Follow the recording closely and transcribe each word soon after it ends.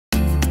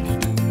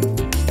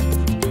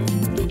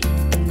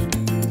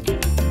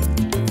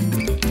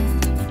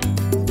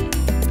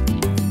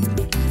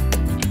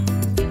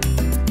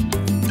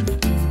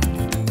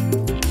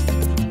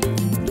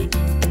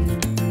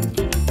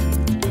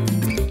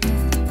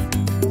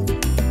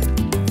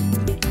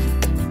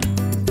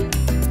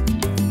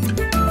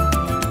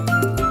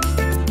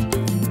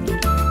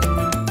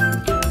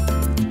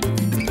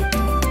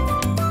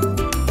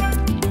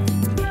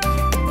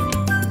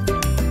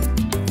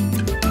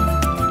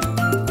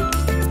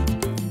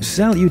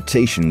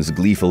Salutations,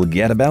 gleeful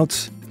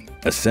gadabouts!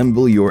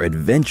 Assemble your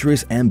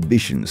adventurous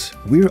ambitions.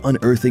 We're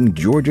unearthing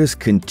Georgia's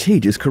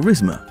contagious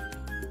charisma.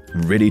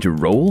 Ready to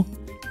roll?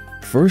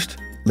 First,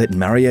 let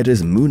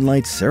Marietta's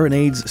moonlight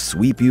serenades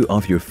sweep you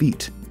off your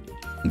feet.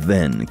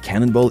 Then,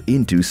 cannonball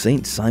into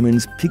St.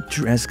 Simon's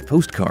picturesque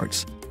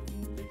postcards.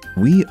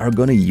 We are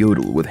gonna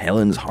yodel with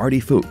Helen's hardy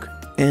folk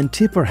and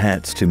tip our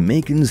hats to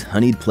Macon's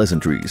honeyed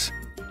pleasantries.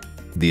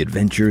 The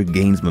adventure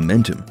gains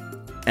momentum.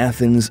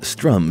 Athens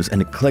strums an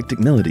eclectic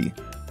melody.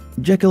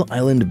 Jekyll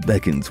Island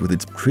beckons with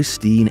its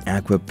pristine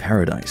aqua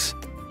paradise.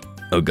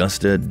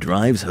 Augusta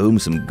drives home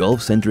some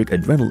golf-centric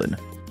adrenaline.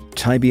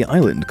 Tybee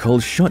Island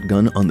calls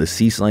shotgun on the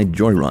seaside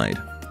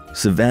joyride.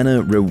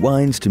 Savannah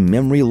rewinds to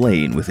memory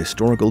lane with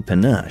historical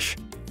panache.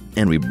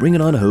 And we bring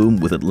it on home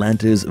with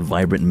Atlanta's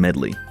vibrant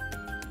medley.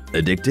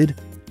 Addicted?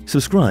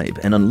 Subscribe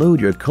and unload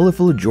your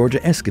colorful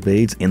Georgia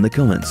escapades in the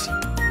comments.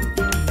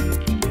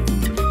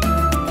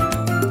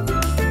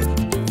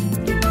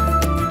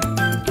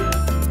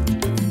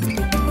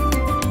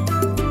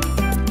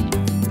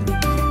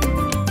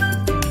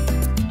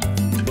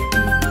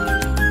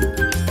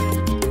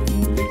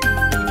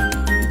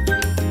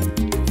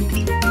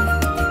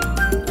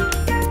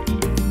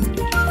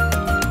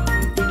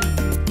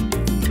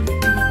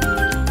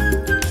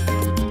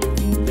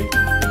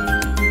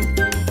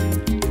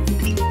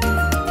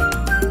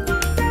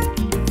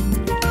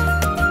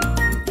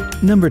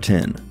 Number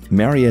 10.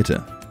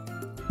 Marietta.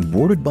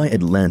 Bordered by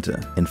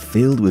Atlanta and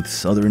filled with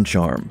southern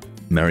charm,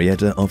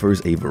 Marietta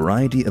offers a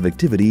variety of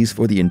activities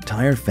for the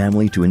entire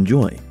family to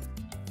enjoy.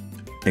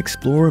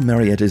 Explore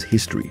Marietta's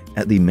history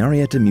at the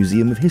Marietta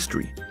Museum of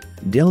History,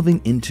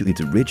 delving into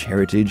its rich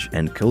heritage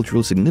and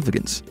cultural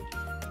significance.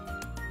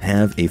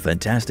 Have a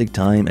fantastic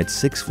time at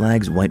Six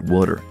Flags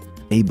Whitewater,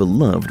 a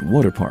beloved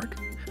water park,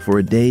 for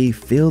a day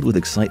filled with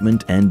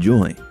excitement and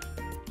joy.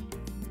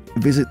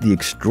 Visit the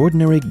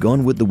extraordinary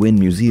Gone with the Wind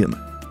Museum,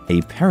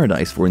 a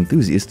paradise for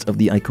enthusiasts of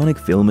the iconic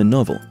film and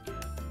novel.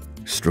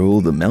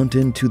 Stroll the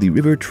mountain to the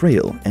river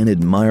trail and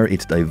admire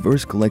its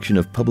diverse collection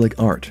of public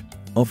art,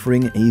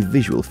 offering a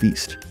visual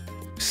feast.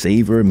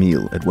 Savor a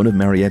meal at one of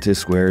Marietta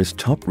Square's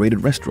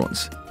top-rated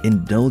restaurants,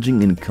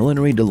 indulging in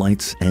culinary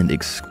delights and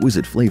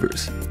exquisite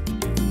flavors.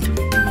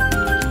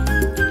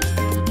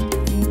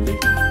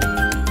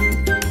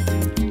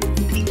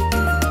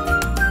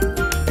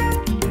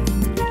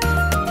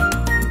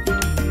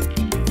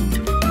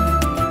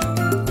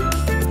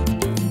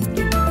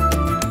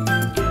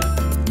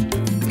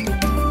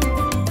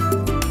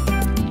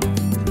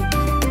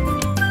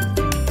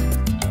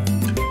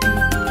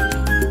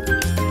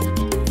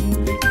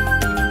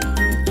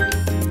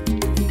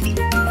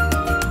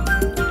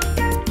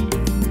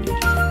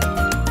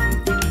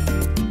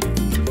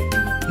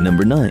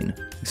 Number 9.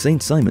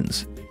 St.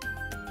 Simon's.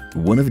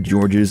 One of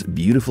Georgia's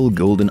beautiful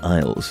Golden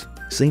Isles,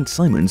 St.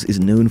 Simon's is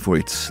known for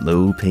its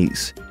slow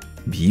pace,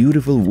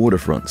 beautiful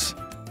waterfronts,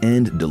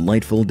 and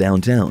delightful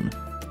downtown.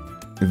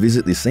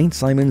 Visit the St.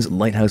 Simon's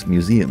Lighthouse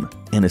Museum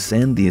and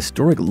ascend the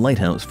historic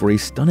lighthouse for a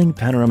stunning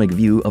panoramic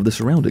view of the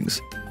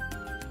surroundings.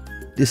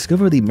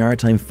 Discover the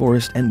maritime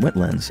forest and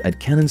wetlands at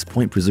Cannons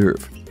Point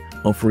Preserve,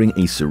 offering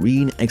a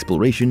serene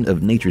exploration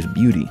of nature's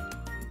beauty.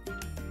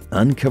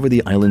 Uncover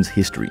the island's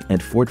history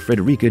at Fort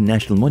Frederica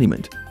National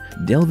Monument,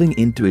 delving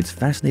into its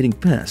fascinating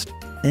past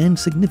and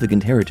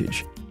significant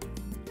heritage.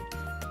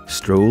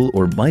 Stroll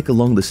or bike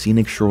along the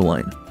scenic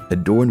shoreline,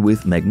 adorned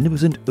with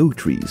magnificent oak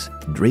trees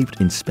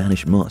draped in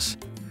Spanish moss,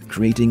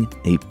 creating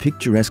a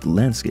picturesque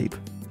landscape.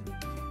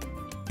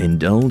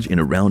 Indulge in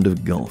a round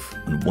of golf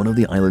on one of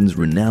the island's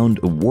renowned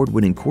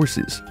award-winning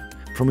courses,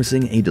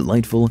 promising a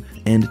delightful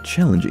and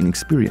challenging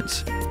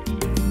experience.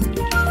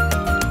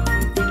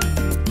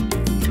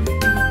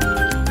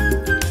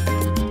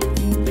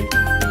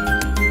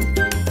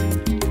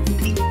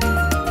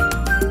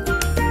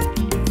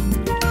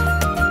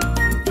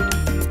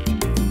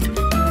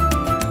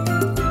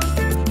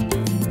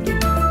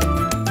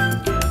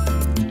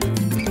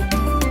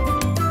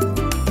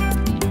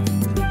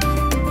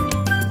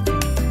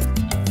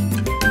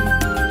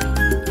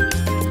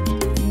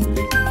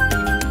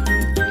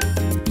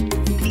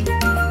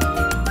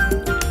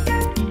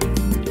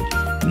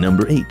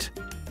 Number 8.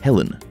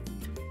 Helen.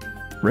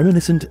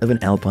 Reminiscent of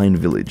an alpine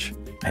village,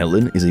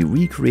 Helen is a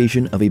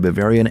recreation of a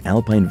Bavarian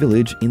alpine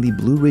village in the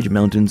Blue Ridge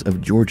Mountains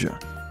of Georgia.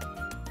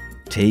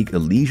 Take a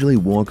leisurely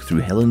walk through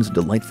Helen's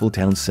delightful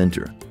town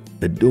center,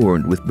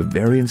 adorned with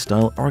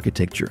Bavarian-style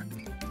architecture,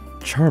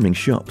 charming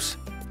shops,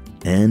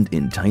 and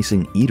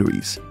enticing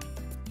eateries.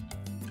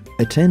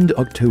 Attend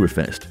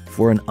Oktoberfest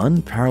for an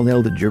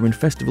unparalleled German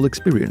festival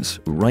experience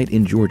right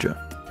in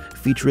Georgia,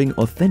 featuring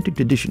authentic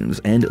traditions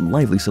and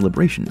lively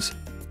celebrations.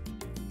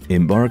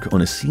 Embark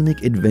on a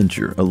scenic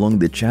adventure along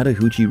the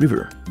Chattahoochee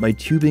River by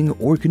tubing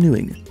or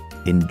canoeing,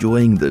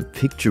 enjoying the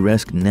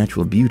picturesque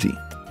natural beauty.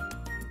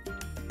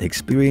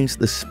 Experience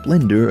the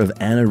splendor of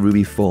Anna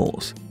Ruby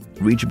Falls,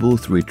 reachable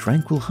through a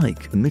tranquil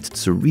hike amidst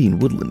serene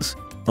woodlands,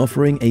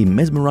 offering a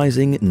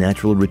mesmerizing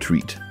natural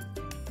retreat.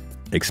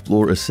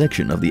 Explore a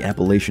section of the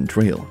Appalachian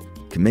Trail,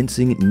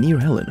 commencing near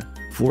Helen,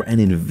 for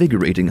an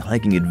invigorating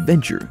hiking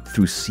adventure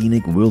through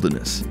scenic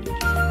wilderness.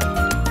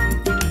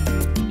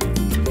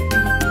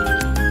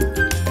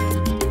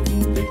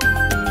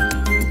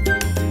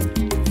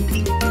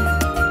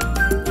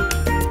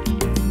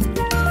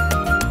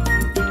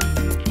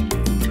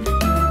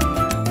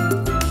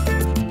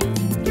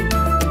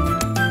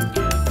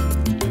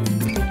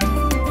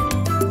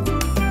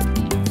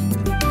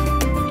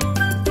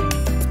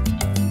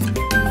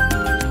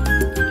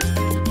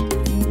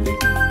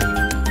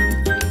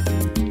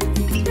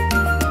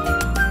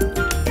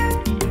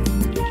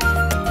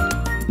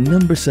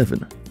 Number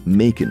 7.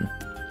 Macon.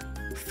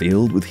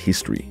 Filled with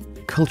history,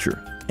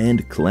 culture,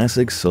 and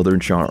classic southern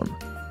charm,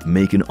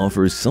 Macon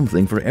offers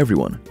something for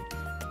everyone.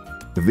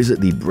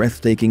 Visit the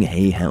breathtaking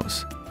Hay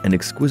House, an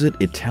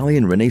exquisite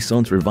Italian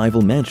Renaissance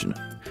Revival mansion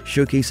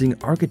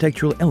showcasing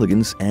architectural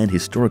elegance and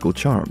historical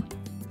charm.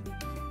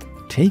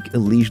 Take a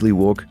leisurely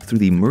walk through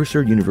the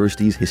Mercer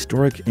University's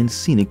historic and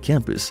scenic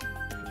campus,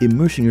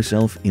 immersing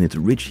yourself in its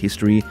rich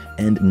history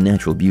and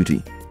natural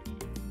beauty.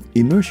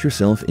 Immerse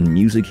yourself in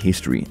music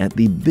history at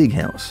the Big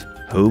House,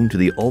 home to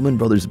the Allman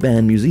Brothers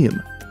Band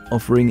Museum,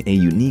 offering a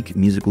unique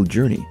musical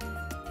journey.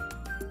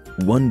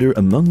 Wander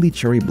among the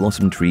cherry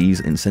blossom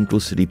trees in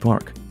Central City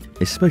Park,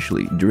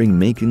 especially during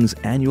Macon's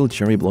annual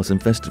Cherry Blossom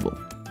Festival.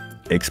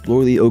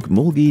 Explore the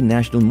Okmulgee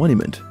National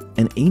Monument,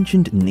 an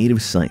ancient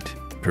native site,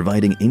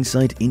 providing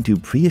insight into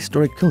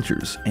prehistoric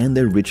cultures and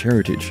their rich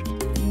heritage.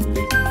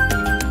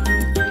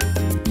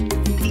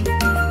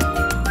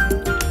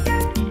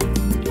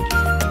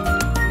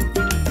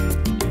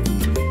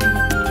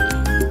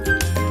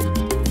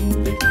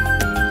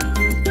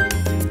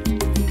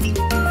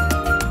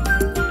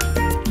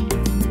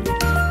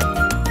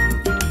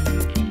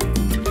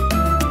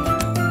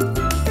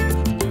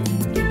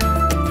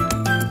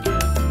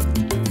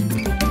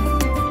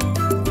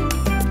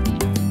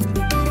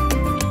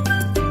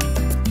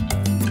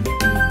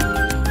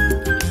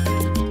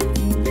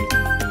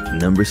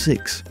 Number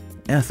 6.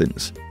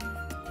 Athens.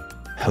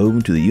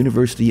 Home to the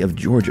University of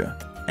Georgia,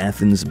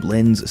 Athens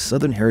blends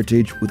Southern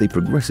heritage with a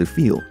progressive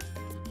feel.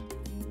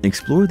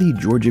 Explore the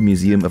Georgia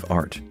Museum of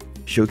Art,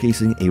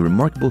 showcasing a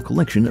remarkable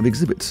collection of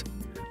exhibits,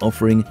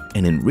 offering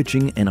an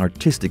enriching and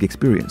artistic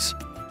experience.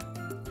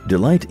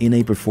 Delight in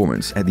a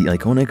performance at the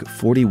iconic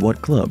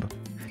 40-Watt Club,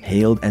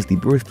 hailed as the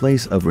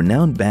birthplace of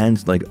renowned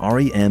bands like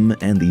REM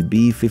and the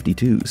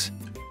B-52s.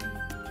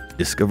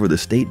 Discover the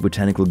State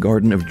Botanical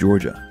Garden of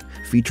Georgia,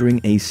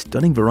 featuring a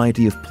stunning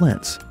variety of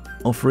plants,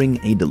 offering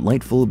a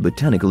delightful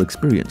botanical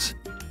experience.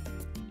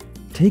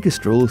 Take a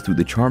stroll through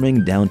the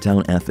charming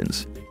downtown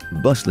Athens,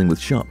 bustling with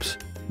shops,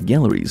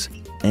 galleries,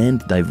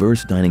 and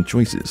diverse dining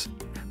choices,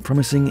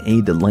 promising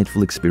a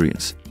delightful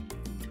experience.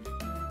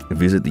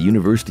 Visit the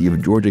University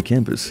of Georgia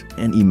campus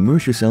and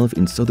immerse yourself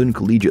in Southern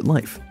collegiate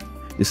life,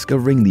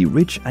 discovering the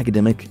rich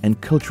academic and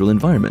cultural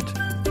environment.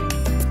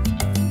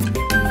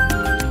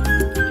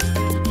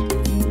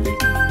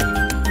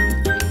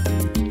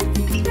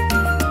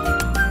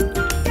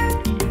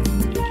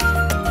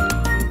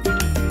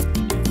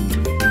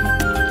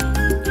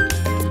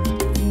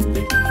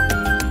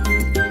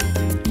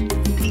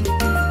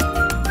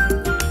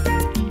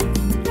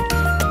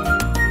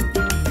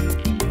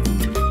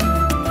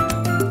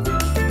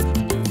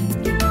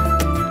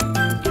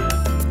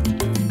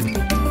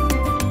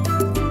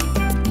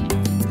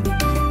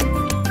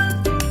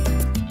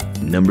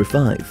 Number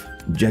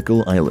 5.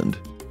 Jekyll Island.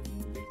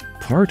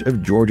 Part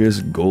of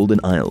Georgia's Golden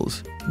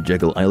Isles,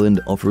 Jekyll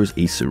Island offers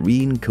a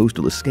serene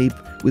coastal escape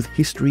with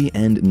history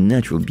and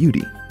natural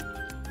beauty.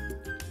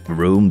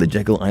 Roam the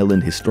Jekyll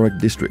Island Historic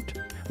District,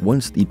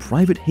 once the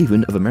private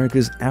haven of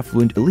America's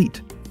affluent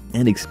elite,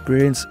 and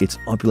experience its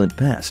opulent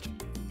past.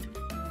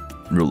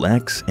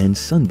 Relax and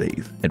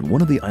sunbathe at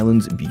one of the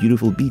island's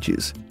beautiful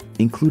beaches,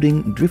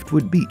 including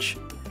Driftwood Beach,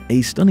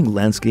 a stunning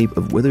landscape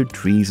of weathered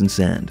trees and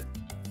sand.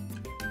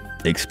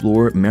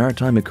 Explore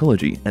maritime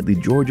ecology at the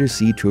Georgia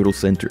Sea Turtle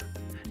Center,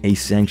 a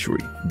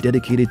sanctuary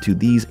dedicated to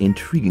these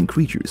intriguing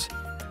creatures,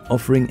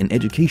 offering an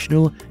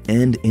educational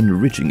and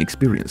enriching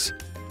experience.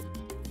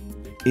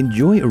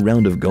 Enjoy a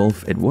round of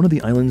golf at one of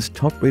the island's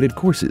top-rated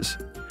courses,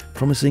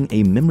 promising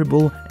a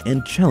memorable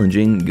and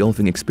challenging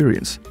golfing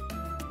experience.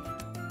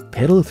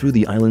 Pedal through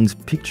the island's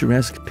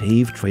picturesque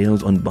paved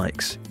trails on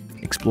bikes,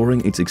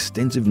 exploring its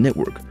extensive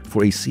network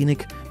for a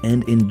scenic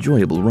and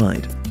enjoyable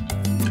ride.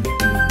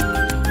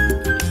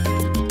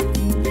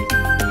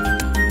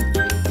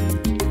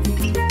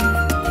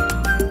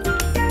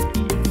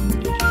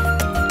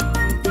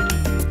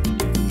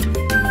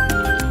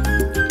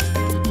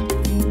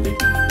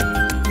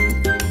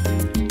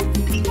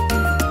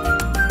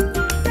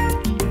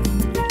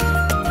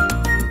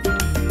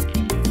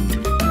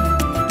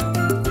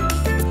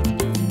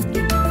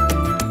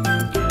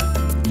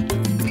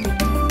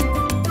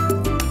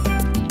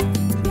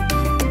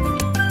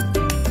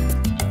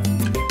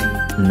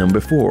 Number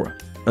 4.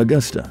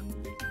 Augusta.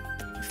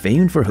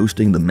 Famed for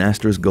hosting the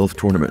Masters Golf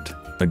Tournament,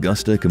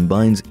 Augusta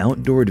combines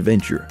outdoor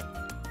adventure,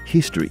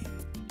 history,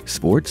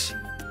 sports,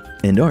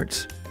 and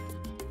arts.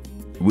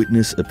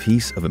 Witness a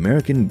piece of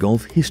American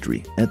golf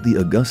history at the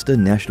Augusta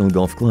National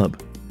Golf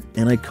Club,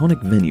 an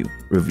iconic venue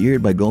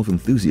revered by golf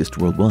enthusiasts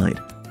worldwide.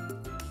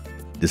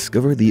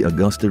 Discover the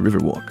Augusta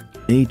Riverwalk,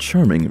 a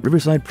charming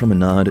riverside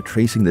promenade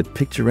tracing the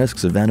picturesque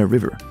Savannah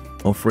River,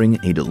 offering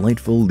a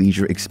delightful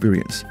leisure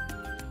experience.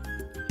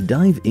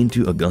 Dive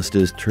into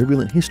Augusta's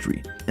turbulent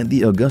history at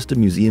the Augusta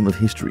Museum of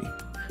History,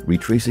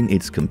 retracing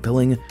its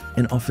compelling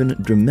and often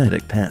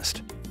dramatic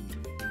past.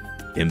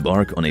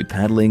 Embark on a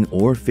paddling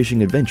or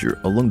fishing adventure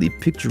along the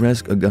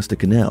picturesque Augusta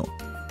Canal,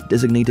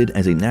 designated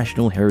as a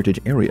National Heritage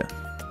Area,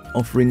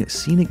 offering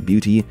scenic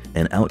beauty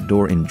and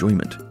outdoor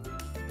enjoyment.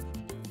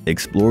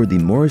 Explore the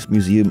Morris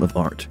Museum of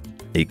Art,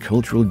 a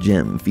cultural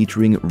gem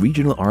featuring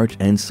regional art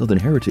and Southern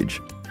heritage,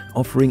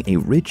 offering a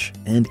rich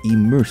and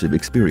immersive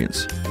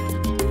experience.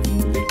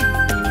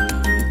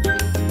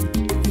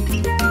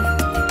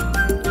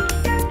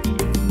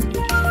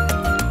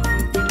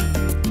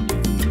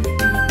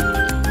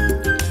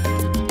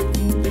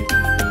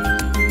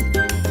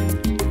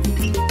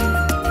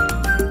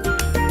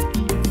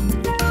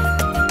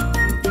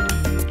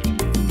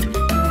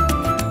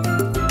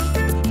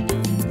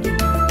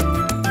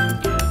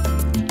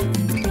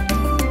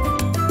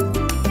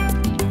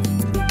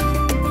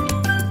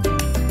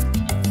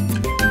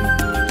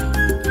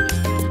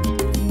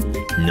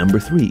 Number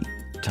 3.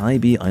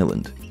 Tybee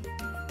Island.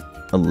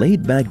 A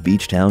laid-back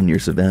beach town near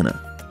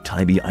Savannah,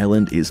 Tybee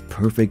Island is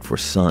perfect for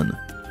sun,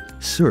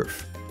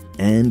 surf,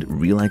 and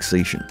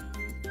relaxation.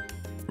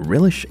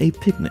 Relish a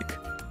picnic,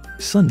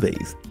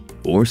 sunbathe,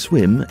 or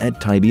swim at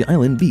Tybee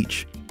Island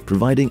Beach,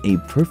 providing a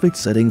perfect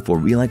setting for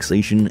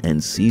relaxation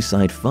and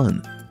seaside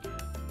fun.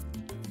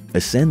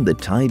 Ascend the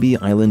Tybee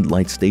Island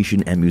Light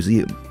Station and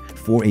Museum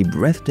for a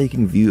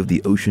breathtaking view of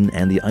the ocean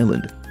and the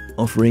island,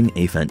 offering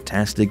a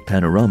fantastic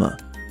panorama.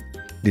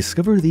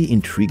 Discover the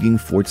intriguing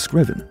Fort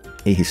Screven,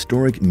 a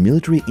historic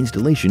military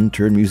installation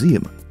turned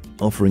museum,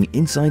 offering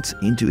insights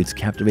into its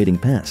captivating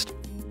past.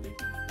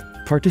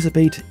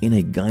 Participate in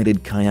a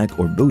guided kayak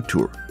or boat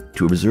tour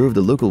to observe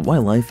the local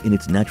wildlife in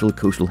its natural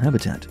coastal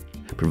habitat,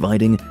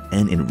 providing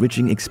an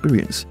enriching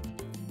experience.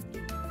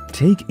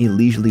 Take a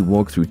leisurely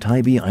walk through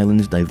Tybee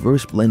Island's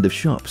diverse blend of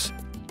shops,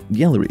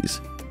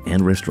 galleries,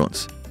 and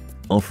restaurants,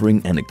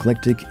 offering an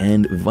eclectic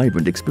and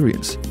vibrant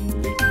experience.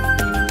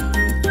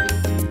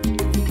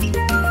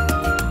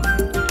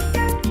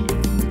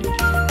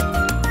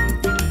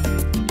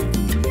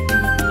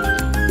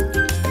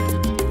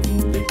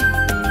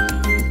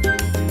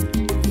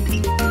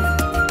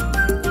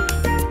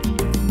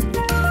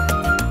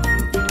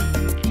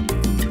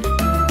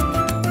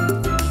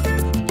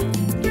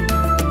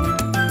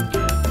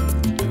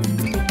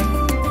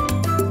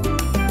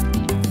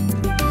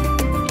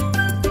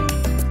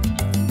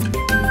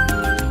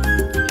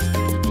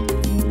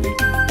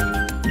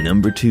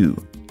 Number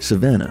 2.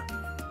 Savannah.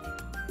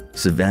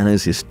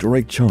 Savannah's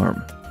historic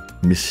charm,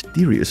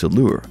 mysterious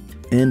allure,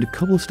 and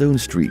cobblestone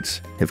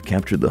streets have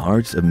captured the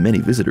hearts of many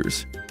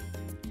visitors.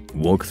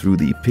 Walk through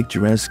the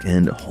picturesque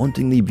and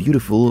hauntingly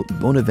beautiful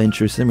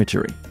Bonaventure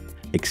Cemetery,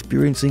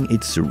 experiencing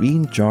its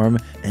serene charm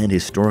and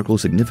historical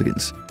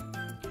significance.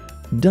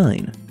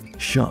 Dine,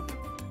 shop,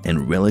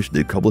 and relish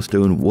the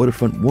cobblestone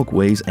waterfront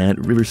walkways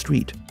at River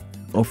Street,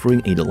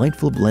 offering a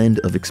delightful blend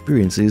of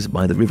experiences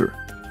by the river.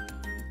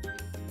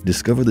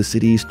 Discover the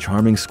city's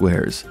charming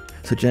squares,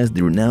 such as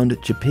the renowned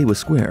Chippewa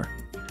Square,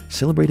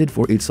 celebrated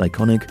for its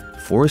iconic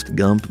Forrest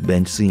Gump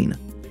bench scene.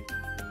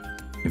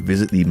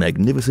 Visit the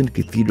magnificent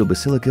Cathedral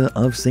Basilica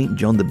of St.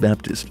 John the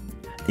Baptist,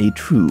 a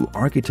true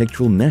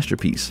architectural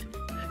masterpiece,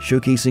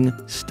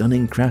 showcasing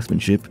stunning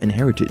craftsmanship and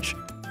heritage.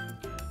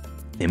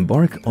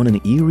 Embark on an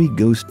eerie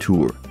ghost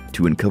tour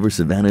to uncover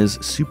Savannah's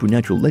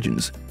supernatural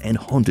legends and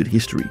haunted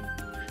history,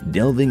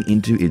 delving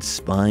into its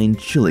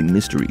spine-chilling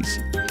mysteries.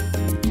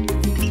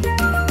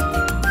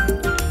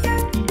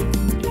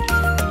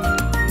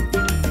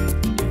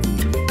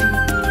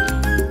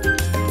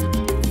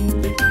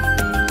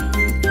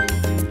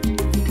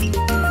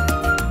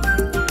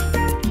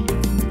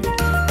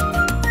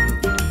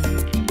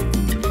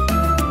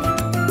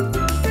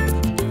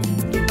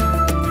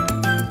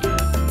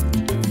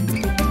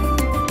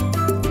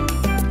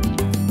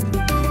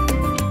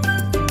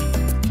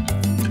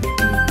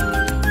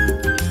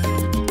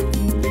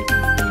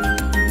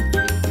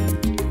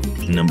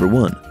 Number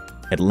 1.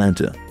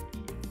 Atlanta.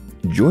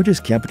 Georgia's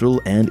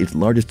capital and its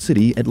largest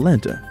city,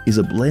 Atlanta, is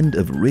a blend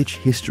of rich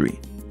history,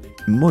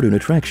 modern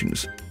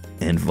attractions,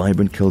 and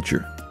vibrant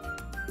culture.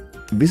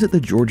 Visit the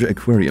Georgia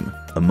Aquarium,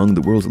 among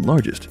the world's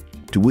largest,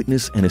 to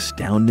witness an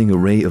astounding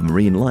array of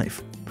marine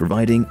life,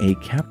 providing a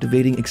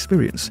captivating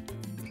experience.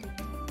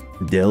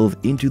 Delve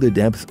into the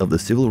depths of the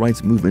civil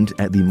rights movement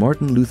at the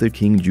Martin Luther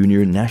King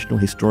Jr. National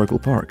Historical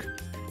Park,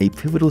 a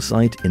pivotal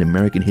site in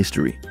American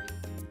history.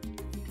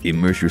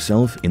 Immerse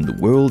yourself in the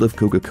world of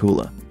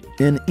Coca-Cola,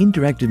 an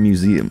interactive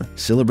museum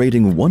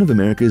celebrating one of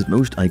America's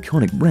most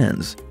iconic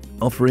brands,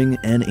 offering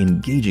an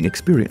engaging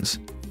experience.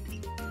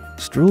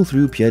 Stroll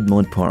through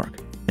Piedmont Park,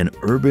 an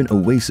urban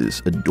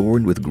oasis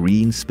adorned with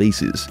green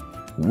spaces,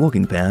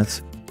 walking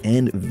paths,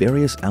 and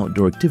various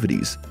outdoor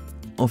activities,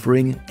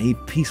 offering a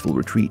peaceful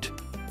retreat.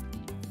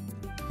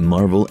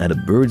 Marvel at a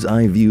bird's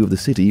eye view of the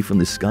city from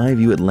the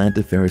SkyView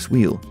Atlanta Ferris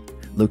Wheel,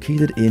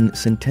 located in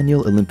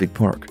Centennial Olympic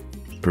Park,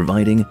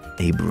 providing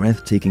a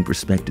breathtaking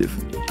perspective.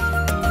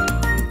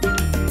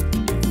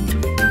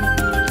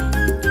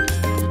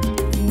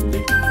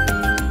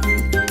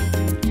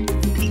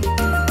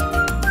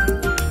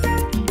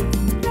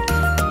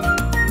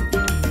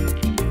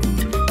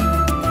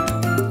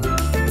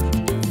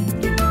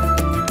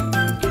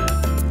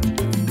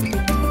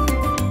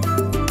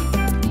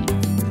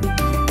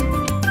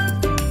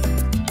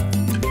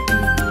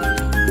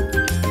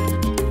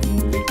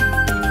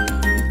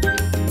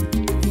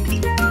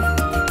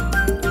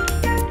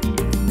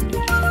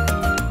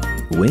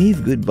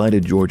 Wave goodbye to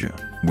Georgia,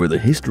 where the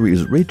history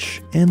is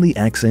rich and the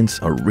accents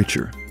are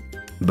richer.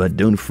 But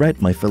don't fret,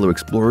 my fellow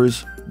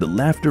explorers, the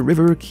laughter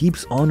river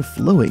keeps on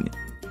flowing.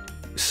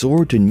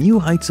 Soar to new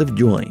heights of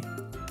joy,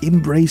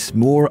 embrace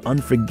more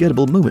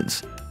unforgettable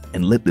moments,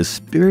 and let the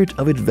spirit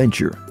of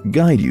adventure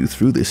guide you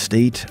through the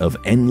state of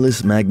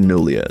endless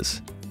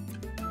magnolias.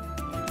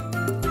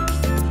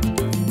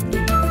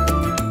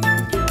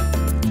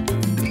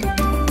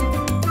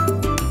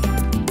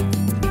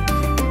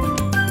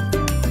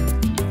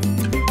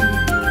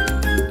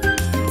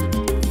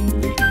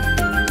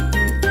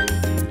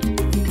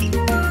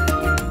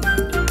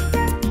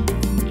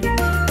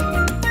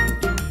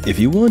 If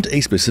you want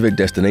a specific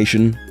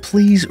destination,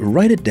 please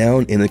write it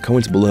down in the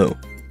comments below,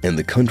 and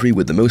the country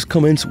with the most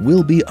comments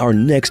will be our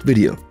next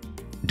video.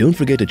 Don't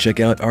forget to check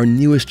out our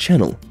newest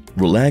channel,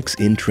 Relax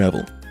in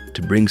Travel,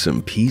 to bring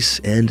some peace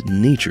and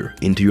nature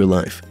into your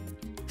life.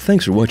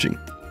 Thanks for watching.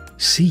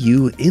 See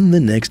you in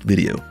the next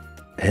video.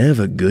 Have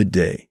a good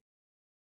day.